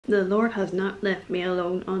The Lord has not left me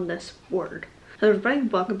alone on this word. Hello everybody,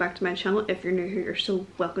 welcome back to my channel. If you're new here, you're so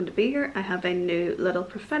welcome to be here. I have a new little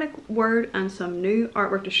prophetic word and some new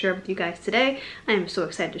artwork to share with you guys today. I am so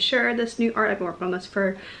excited to share this new art. I've been working on this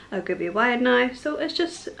for a good bit while now, so it's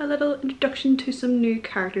just a little introduction to some new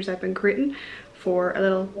characters I've been creating for a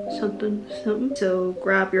little something. So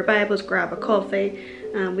grab your Bibles, grab a coffee,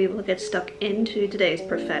 and we will get stuck into today's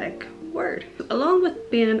prophetic word. Along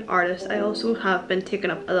with being an artist, I also have been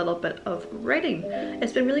taking up a little bit of writing.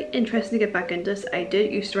 It's been really interesting to get back into this. I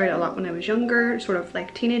did used to write a lot when I was younger, sort of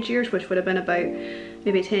like teenage years, which would have been about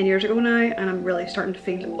maybe 10 years ago now, and I'm really starting to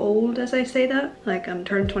feel old as I say that. Like I'm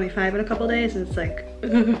turning 25 in a couple of days and it's like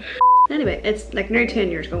anyway, it's like nearly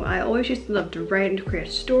 10 years ago. I always used to love to write and to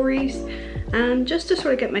create stories, and just to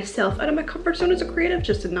sort of get myself out of my comfort zone as a creative,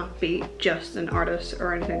 just to not be just an artist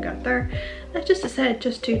or anything out there. I just decided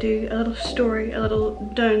just to do a little story, a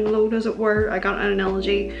little download as it were. I got an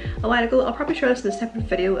analogy a while ago. I'll probably show this in a separate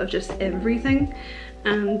video of just everything.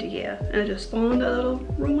 And yeah, and it just spawned a little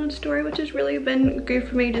romance story, which has really been good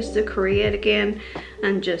for me just to create again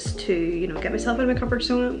and just to, you know, get myself out of my comfort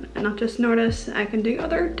zone. And not just an artist, I can do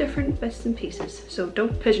other different bits and pieces. So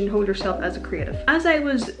don't pigeonhole yourself as a creative. As I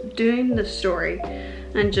was doing the story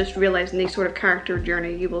and just realizing the sort of character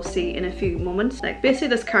journey you will see in a few moments, like basically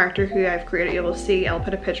this character who I've created, you will see, I'll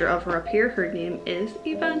put a picture of her up here. Her name is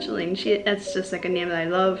Evangeline. It's just like a name that I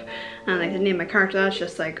love, and like the name of my character, that's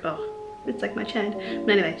just like, oh, it's like my child.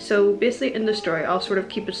 But anyway, so basically in the story, I'll sort of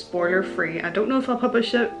keep it spoiler free. I don't know if I'll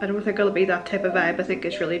publish it. I don't think it'll be that type of vibe. I think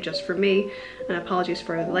it's really just for me. And apologies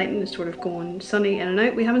for the lighting, it's sort of going sunny in and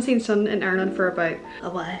out. We haven't seen sun in Ireland for about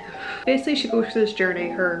a while. Basically, she goes through this journey.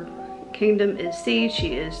 Her kingdom is sieged.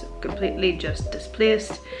 She is completely just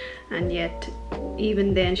displaced. And yet,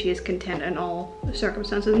 even then, she is content in all the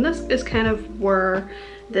circumstances. And this is kind of where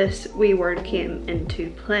this wee word came into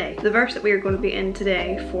play. The verse that we are going to be in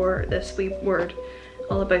today for this wee word,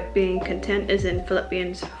 all about being content, is in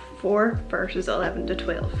Philippians 4 verses 11 to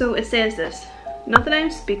 12. So it says this: "Not that I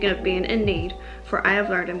am speaking of being in need, for I have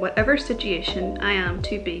learned in whatever situation I am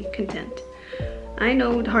to be content. I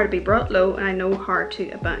know how to be brought low, and I know how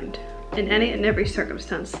to abound. In any and every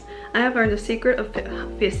circumstance, I have learned the secret of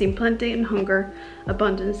facing plenty and hunger,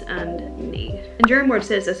 abundance and need." And during where it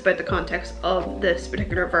says this about the context of this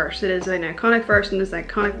particular verse, it is an iconic verse and it's an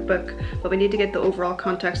iconic book, but we need to get the overall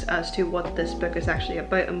context as to what this book is actually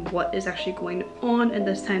about and what is actually going on in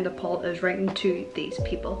this time that Paul is writing to these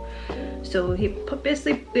people. So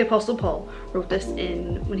basically the Apostle Paul wrote this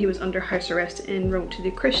in when he was under house arrest and wrote to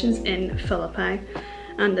the Christians in Philippi.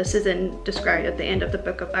 And this is described at the end of the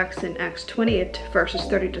book of Acts in Acts 28 verses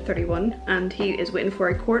 30 to 31. And he is waiting for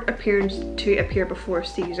a court appearance to appear before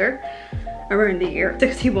Caesar around the year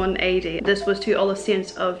 61 AD. This was to all the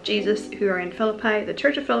saints of Jesus who are in Philippi. The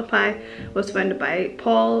church of Philippi was founded by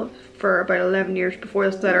Paul for about 11 years before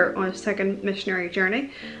this letter on his second missionary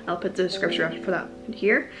journey. I'll put the scripture up for that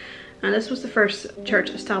here. And this was the first church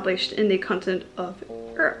established in the continent of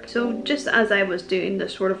Europe. So just as I was doing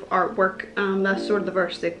this sort of artwork, that's sort of the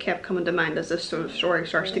verse that kept coming to mind as this sort of story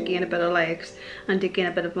starts to gain a bit of legs and to gain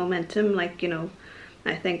a bit of momentum. Like, you know,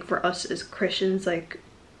 I think for us as Christians, like,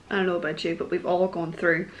 I don't know about you, but we've all gone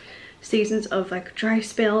through seasons of like dry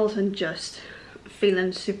spells and just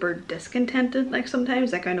feeling super discontented. Like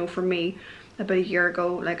sometimes, like I know for me, about a year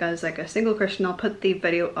ago, like as like a single Christian, I'll put the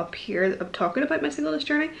video up here of talking about my singleness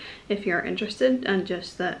journey if you're interested, and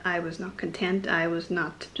just that I was not content. I was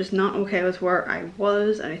not okay with where I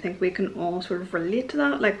was, and I think we can all sort of relate to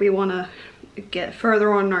that. Like we want to get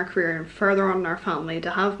further on in our career and further on in our family,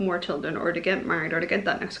 to have more children or to get married or to get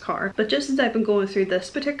that next car. But just as I've been going through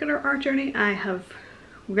this particular art journey, I have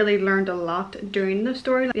really learned a lot during the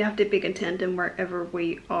story. We have to be content in wherever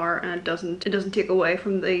we are, and it doesn't take away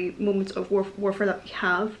from the moments of warfare that we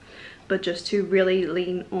have, but just to really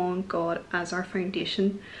lean on God as our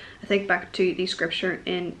foundation. I think back to the scripture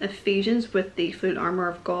in Ephesians with the full armor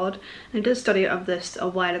of God. I did a study of this a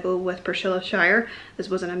while ago with Priscilla Shire. This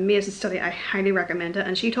was an amazing study. I highly recommend it.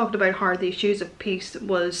 And she talked about how the shoes of peace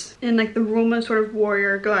was in like the Roman sort of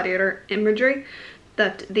warrior gladiator imagery,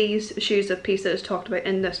 that these shoes of peace that is talked about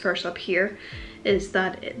in this verse up here is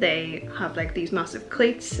that they have like these massive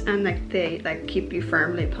cleats, and like they like keep you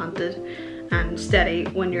firmly planted and steady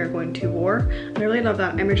when you're going to war. And I really love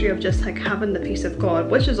that imagery of just like having the peace of God,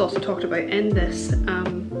 which is also talked about in this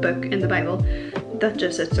book in the Bible, that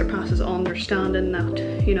just it surpasses all understanding,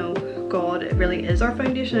 that, you know, God really is our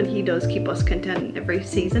foundation and he does keep us content in every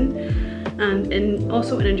season. And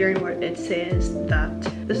also in Enduring Word it says that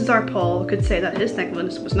this is our Paul could say that his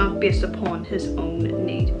thankfulness was not based upon his own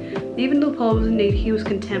need. Even though Paul was in need, he was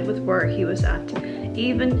content with where he was at.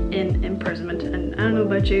 even in imprisonment. And I don't know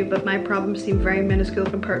about you, but my problems seem very minuscule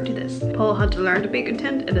compared to this. Paul had to learn to be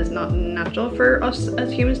content. It is not natural for us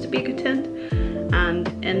as humans to be content. And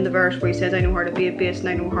in the verse where he says, I know how to be abased and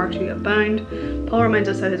I know how to abound, Paul reminds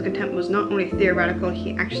us that his contentment was not only theoretical,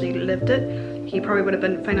 he actually lived it. He probably would have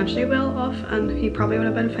been financially well off, and he probably would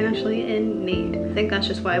have been financially in need. I think that's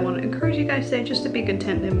just why I want to encourage you guys today, just to be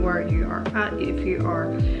content in where you are at. If you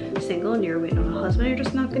are single and you're waiting on a husband and you're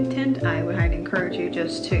just not content, I would highly encourage you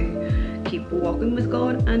just to keep walking with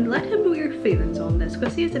God and let him know your feelings on this,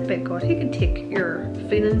 because he is a big God. He can take your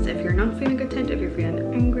feelings if you're not feeling content, if you're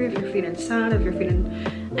feeling angry, if you're feeling sad, if you're feeling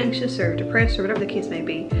anxious or depressed or whatever the case may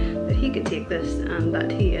be, that he can take this and that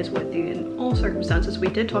he is with you in all circumstances. We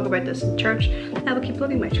did talk about this in church. I will keep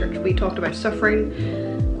plugging my church. We talked about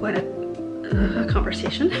suffering, quite a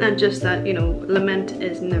conversation, and just that, you know, lament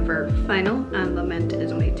is never final and lament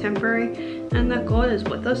is only temporary, and that God is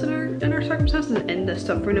with us in our circumstances, in the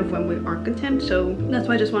suffering of when we aren't content. So that's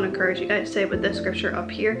why I just want to encourage you guys to say with this scripture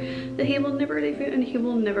up here that he will never leave you and he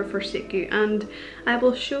will never forsake you. And I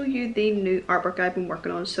will show you the new artwork I've been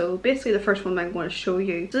working on. So basically the first one I'm going to show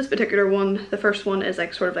you, this particular one, the first one is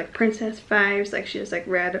like sort of like princess vibes. Like she has like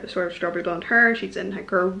red sort of strawberry blonde hair, she's in like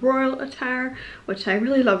her royal attire, which I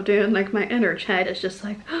really love doing. Like my inner child is just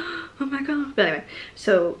like, oh my god. But anyway,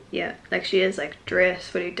 so yeah, like she is like dressed,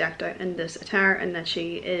 fully decked out in this attire, and that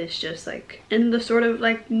she is just like in the sort of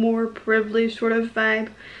like more privileged sort of vibe,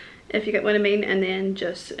 if you get what I mean. And then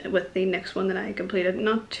just with the next one that I completed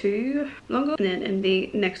not too long ago, and then in the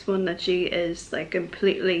next one that she is like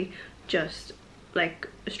completely just like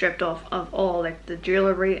stripped off of all like the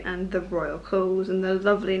jewellery and the royal clothes and the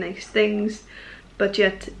lovely nice things, but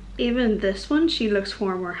yet even this one she looks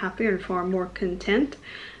far more happier and far more content.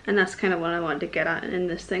 And that's kind of what I wanted to get at in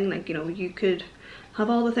this thing. Like, you know, you could have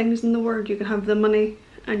all the things in the world, you can have the money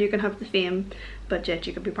and you can have the fame, but yet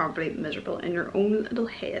you could be probably miserable in your own little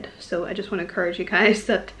head. So I just want to encourage you guys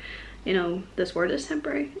that, you know, this world is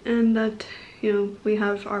temporary, and that, you know, we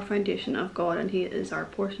have our foundation of God and he is our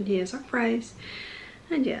portion, he is our prize.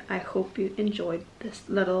 And yeah, I hope you enjoyed this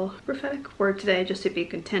little prophetic word today, just to be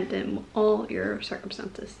content in all your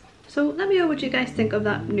circumstances. So let me know what you guys think of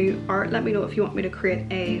that new art. Let me know if you want me to create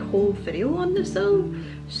a whole video on this little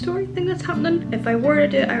story thing that's happening. If I were to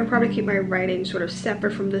do it, I would probably keep my writing sort of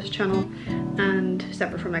separate from this channel and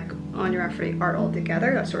separate from like On Your After art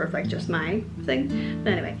altogether. That's sort of like just my thing.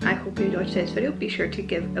 But anyway, I hope you enjoyed today's video. Be sure to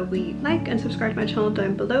give a wee like and subscribe to my channel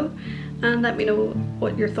down below, and let me know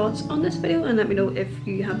what your thoughts on this video, and let me know if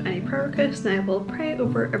you have any prayer requests, and I will pray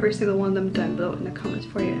over every single one of them down below in the comments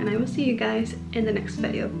for you. And I will see you guys in the next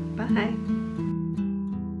video. Bye.